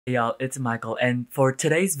Hey y'all, it's Michael, and for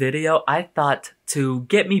today's video, I thought to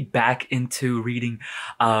get me back into reading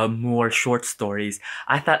more short stories,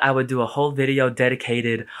 I thought I would do a whole video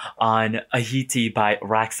dedicated on Ayiti by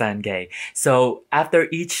Roxane. So after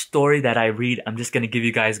each story that I read, I'm just gonna give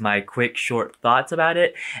you guys my quick short thoughts about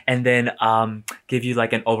it, and then give you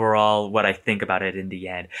like an overall what I think about it in the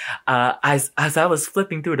end. As I was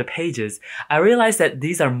flipping through the pages, I realized that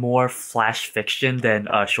these are more flash fiction than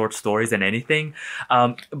short stories and anything.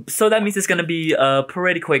 So that means it's gonna be a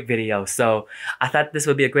pretty quick video. So I thought this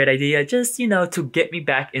would be a great idea, just to get me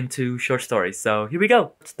back into short stories. So here we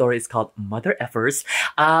go. The story is called Mother Effers,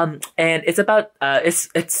 and it's about it's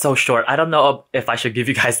so short. I don't know if I should give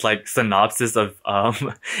you guys like synopsis of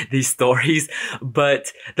these stories,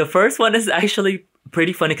 but the first one is actually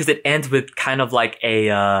pretty funny because it ends with kind of like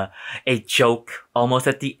a joke almost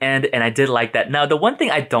at the end, and I did like that. Now, the one thing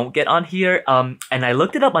I don't get on here, and I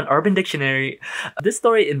looked it up on Urban Dictionary, this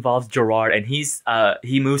story involves Gerard, and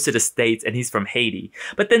he moves to the States, and he's from Haiti.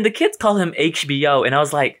 But then the kids call him HBO, and I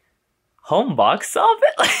was like, home box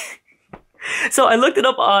office? So I looked it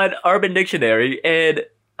up on Urban Dictionary, and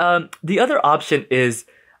the other option is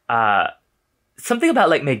something about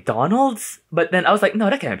like McDonald's, but then I was like, no,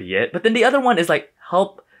 that can't be it. But then the other one is like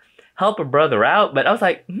help a brother out, but I was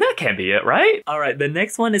like, that can't be it, right? All right, the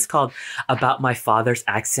next one is called About My Father's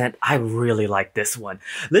Accent. I really like this one.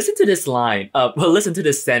 Listen to this line. Listen to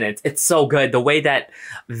this sentence. It's so good. The way that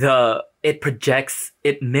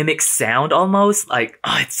it mimics sound almost. Like,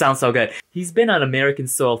 oh, it sounds so good. He's been on American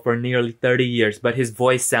soil for nearly 30 years, but his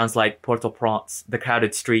voice sounds like Port-au-Prince, the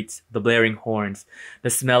crowded streets, the blaring horns, the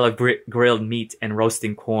smell of grilled meat and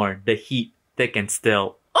roasting corn, the heat thick and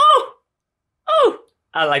still. Oh! Oh!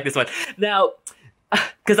 I like this one. Now,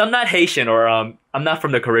 because I'm not Haitian or I'm not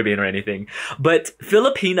from the Caribbean or anything, but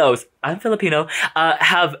Filipinos, I'm Filipino,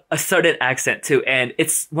 have a certain accent too. And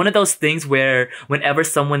it's one of those things where whenever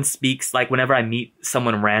someone speaks, like whenever I meet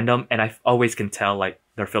someone random, and I always can tell like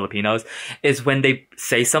they're Filipinos, is when they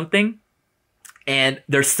say something and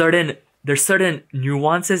there's certain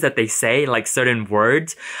nuances that they say, like certain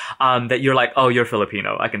words, that you're like, oh, you're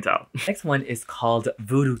Filipino, I can tell. Next one is called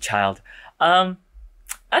Voodoo Child.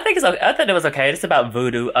 I thought it was okay. It's about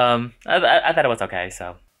voodoo. I thought it was okay.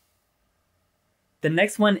 So the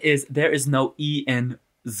next one is There Is No E in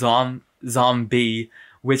zombie,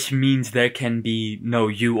 which means there can be no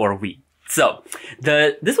you or we. So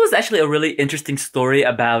this was actually a really interesting story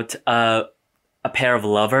about a pair of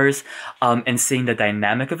lovers, and seeing the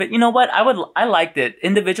dynamic of it. You know what? I liked it.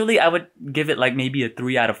 Individually, I would give it like maybe a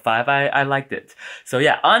 3 out of 5. I liked it. So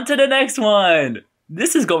yeah, on to the next one.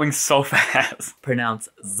 This is going so fast. Pronounce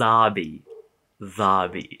Zabi.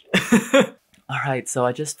 Zabi. Alright, so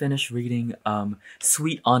I just finished reading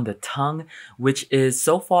Sweet on the Tongue, which is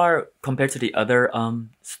so far, compared to the other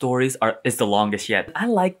stories, is the longest yet. I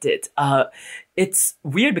liked it. It's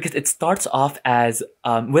weird because it starts off as,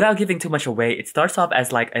 without giving too much away, it starts off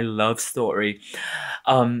as like a love story.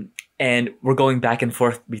 And we're going back and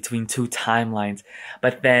forth between two timelines,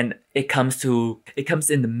 but then it comes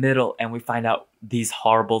in the middle, and we find out these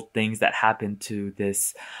horrible things that happen to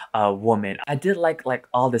this woman. I did like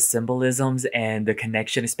all the symbolisms and the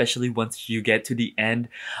connection, especially once you get to the end,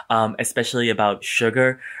 especially about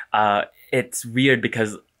sugar. It's weird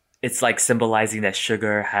because it's like symbolizing that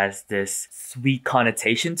sugar has this sweet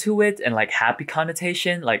connotation to it and like happy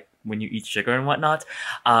connotation, like when you eat sugar and whatnot.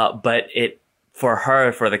 But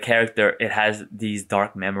for the character, it has these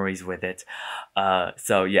dark memories with it.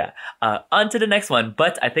 So yeah, on to the next one.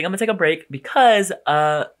 But I think I'm gonna take a break because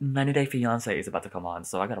 90 Day Fiancé is about to come on,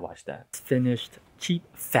 so I gotta watch that. Finished Cheap,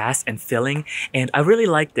 Fast, and Filling, and I really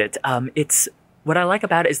liked it. What I like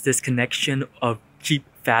about it is this connection of cheap,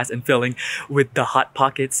 fast, and filling with the hot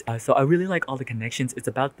pockets. So I really like all the connections. It's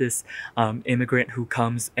about this immigrant who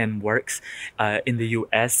comes and works in the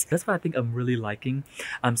US. That's what I think I'm really liking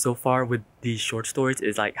so far with these short stories,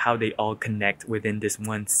 is like how they all connect within this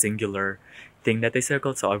one singular thing that they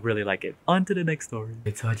circled. So I really like it. On to the next story.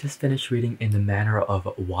 Okay, so I just finished reading In the Manner of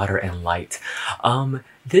Water and Light.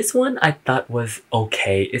 This one I thought was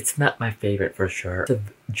okay. It's not my favorite for sure. It's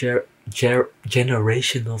a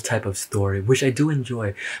generational type of story, which I do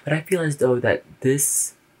enjoy, but I feel as though that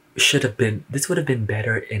this would have been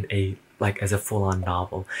better in as a full-on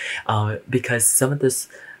novel, because some of this,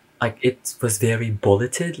 like, it was very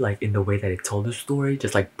bulleted, like in the way that it told the story,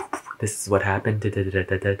 just like this is what happened, da, da, da,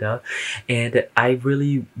 da, da, da. And I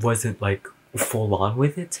really wasn't like full on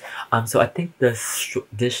with it. So I think that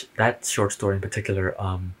short story in particular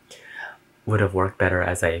would have worked better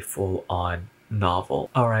as a full on novel.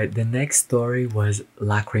 Alright, the next story was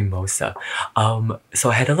Lacrimosa. So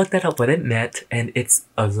I had to look that up what it meant, and it's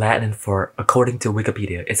a Latin for, according to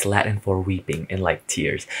Wikipedia, it's Latin for weeping and like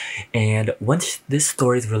tears. And this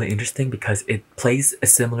story is really interesting because it plays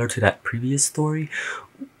similar to that previous story,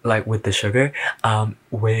 like with the sugar,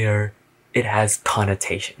 where it has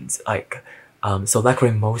connotations. Like, so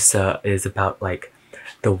Lacrimosa is about like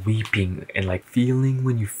the weeping and like feeling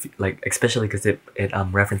when you like, especially because it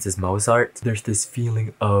references Mozart. There's this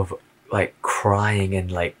feeling of like crying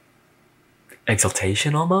and like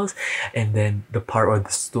exaltation almost, and then the part of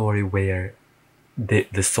the story where the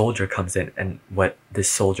soldier comes in and what this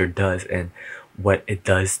soldier does and what it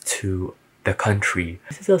does to the country.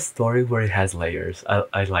 This is a story where it has layers.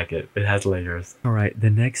 I like it. It has layers. Alright,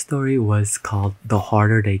 the next story was called The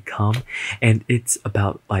Harder They Come, and it's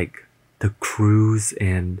about like the cruise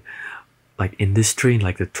and like industry and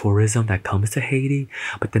like the tourism that comes to Haiti,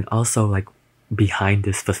 but then also like behind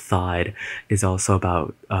this facade is also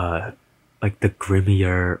about like the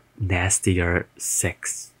grimmier, nastier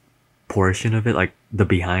sex portion of it, like the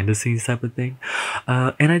behind the scenes type of thing.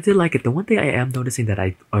 And I did like it. The one thing I am noticing that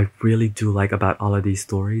I really do like about all of these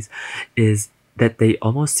stories is that they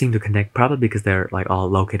almost seem to connect, probably because they're like all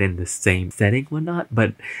located in the same setting, whatnot.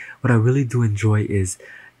 But what I really do enjoy is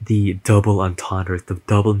the double entendres, the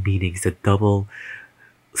double meanings, the double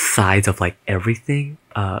sides of like everything.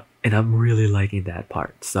 And I'm really liking that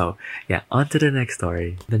part. So yeah, on to the next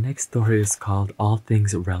story. The next story is called All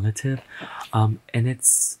Things Relative. And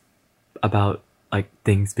it's about like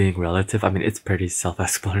things being relative. I mean, it's pretty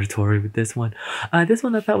self-explanatory with this one. This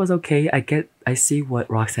one I thought was okay. I see what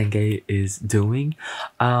Roxane Gay is doing.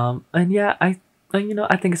 And yeah, I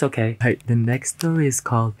think it's okay. Right, the next story is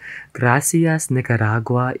called Gracias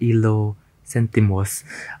Nicaragua y lo sentimos.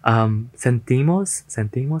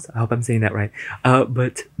 Sentimos? I hope I'm saying that right.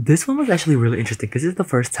 But this one was actually really interesting because it's the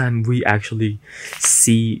first time we actually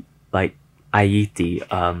see like Ayiti,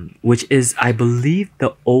 which is, I believe,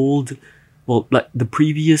 the old, well, like the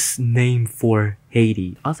previous name for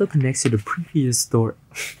Haiti. Also connects to the previous story.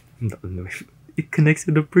 No, it connects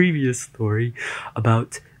to the previous story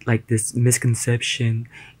about like this misconception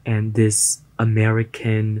and this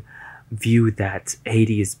American view that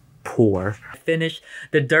Haiti is poor. Finish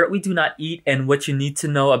The Dirt We Do Not Eat and What You Need to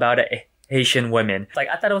Know About Haitian Women. Like,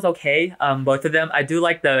 I thought it was okay, both of them. I do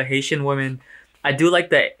like the Haitian women. I do like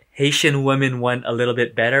the Haitian women one a little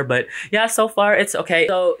bit better, but yeah, so far it's okay.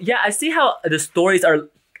 So yeah, I see how the stories are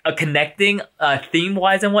connecting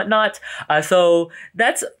theme-wise and whatnot. So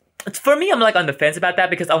that's, for me, I'm like on the fence about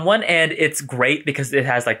that because on one end it's great because it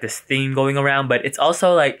has like this theme going around, but it's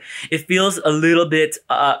also like, it feels a little bit,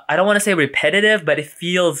 I don't want to say repetitive, but it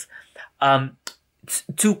feels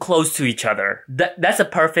too close to each other. That's a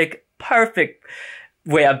perfect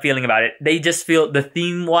way I'm feeling about it. They just feel, the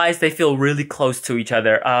theme wise, they feel really close to each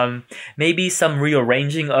other. Maybe some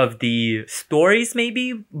rearranging of the stories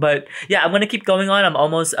maybe, but yeah, I'm gonna keep going on. I'm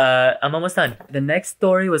almost done. The next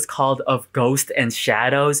story was called Of Ghost and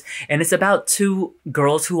Shadows, and it's about two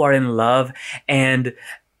girls who are in love and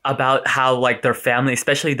about how like their family,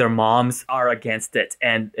 especially their moms, are against it,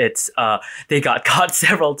 and it's they got caught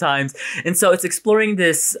several times, and so it's exploring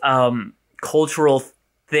this cultural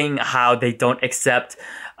thing, how they don't accept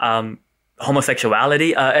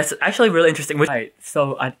homosexuality. It's actually really interesting. Right,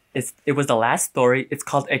 so it was the last story. It's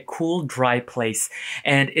called A Cool Dry Place,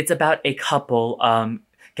 and it's about a couple,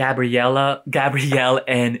 Gabrielle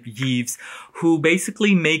and Yves, who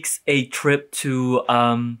basically makes a trip to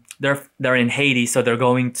they're in Haiti, so they're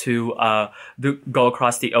going to go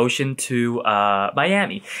across the ocean to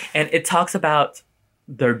Miami, and it talks about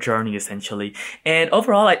their journey essentially. And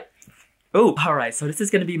overall, oh, alright, so this is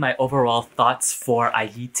going to be my overall thoughts for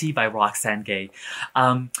Ayiti by Roxane Gay.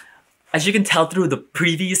 As you can tell through the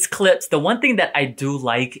previous clips, the one thing that I do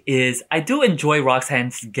like is I do enjoy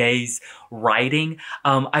Roxane Gay's writing.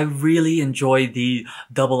 I really enjoy the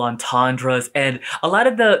double entendres and a lot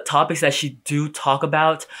of the topics that she do talk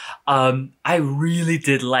about, I really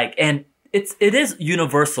did like. And it is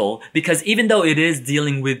universal because even though it is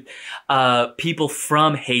dealing with people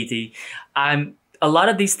from Haiti, a lot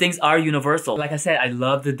of these things are universal. Like I said, I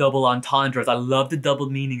love the double entendres. I love the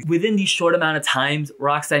double meanings. Within these short amount of times,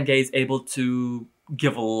 Roxane Gay is able to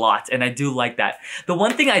give a lot, and I do like that. The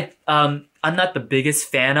one thing I'm not the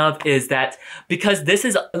biggest fan of is that because this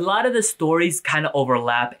is a lot of the stories kind of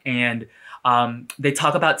overlap and they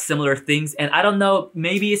talk about similar things, and I don't know,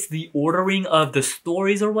 maybe it's the ordering of the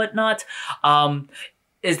stories or whatnot.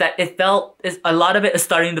 Is that a lot of it is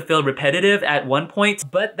starting to feel repetitive at one point,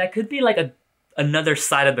 but that could be like another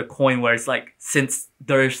side of the coin where it's like, since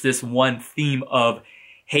there's this one theme of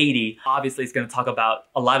Haiti. Obviously, it's going to talk about,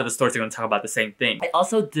 a lot of the stories are going to talk about the same thing. I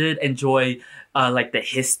also did enjoy like the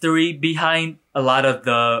history behind a lot of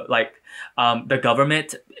the the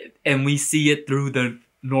government, and we see it through the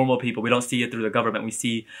normal people. We don't see it through the government. We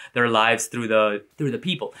see their lives through the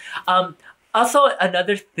people. Also,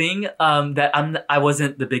 another thing that I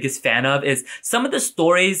wasn't the biggest fan of is some of the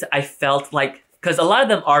stories I felt like, because a lot of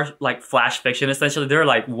them are like flash fiction, essentially. They're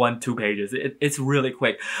like 1-2 pages. It's really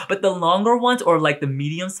quick. But the longer ones, or like the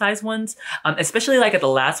medium-sized ones, especially like at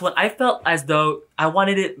the last one, I felt as though I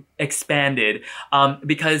wanted it expanded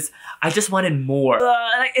because I just wanted more.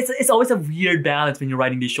 It's always a weird balance when you're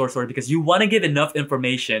writing these short stories, because you want to give enough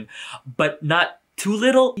information, but not too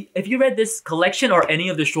little. If you read this collection or any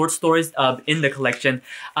of the short stories in the collection,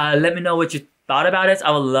 let me know what you thought about it.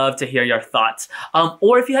 I would love to hear your thoughts.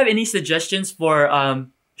 Or if you have any suggestions for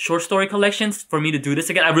short story collections for me to do this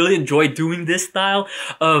again. I really enjoy doing this style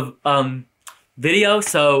of video,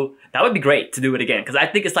 so that would be great to do it again, because I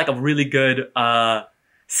think it's like a really good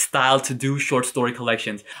style to do short story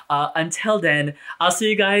collections. Until then, I'll see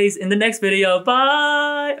you guys in the next video.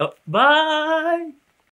 Bye! Oh, bye!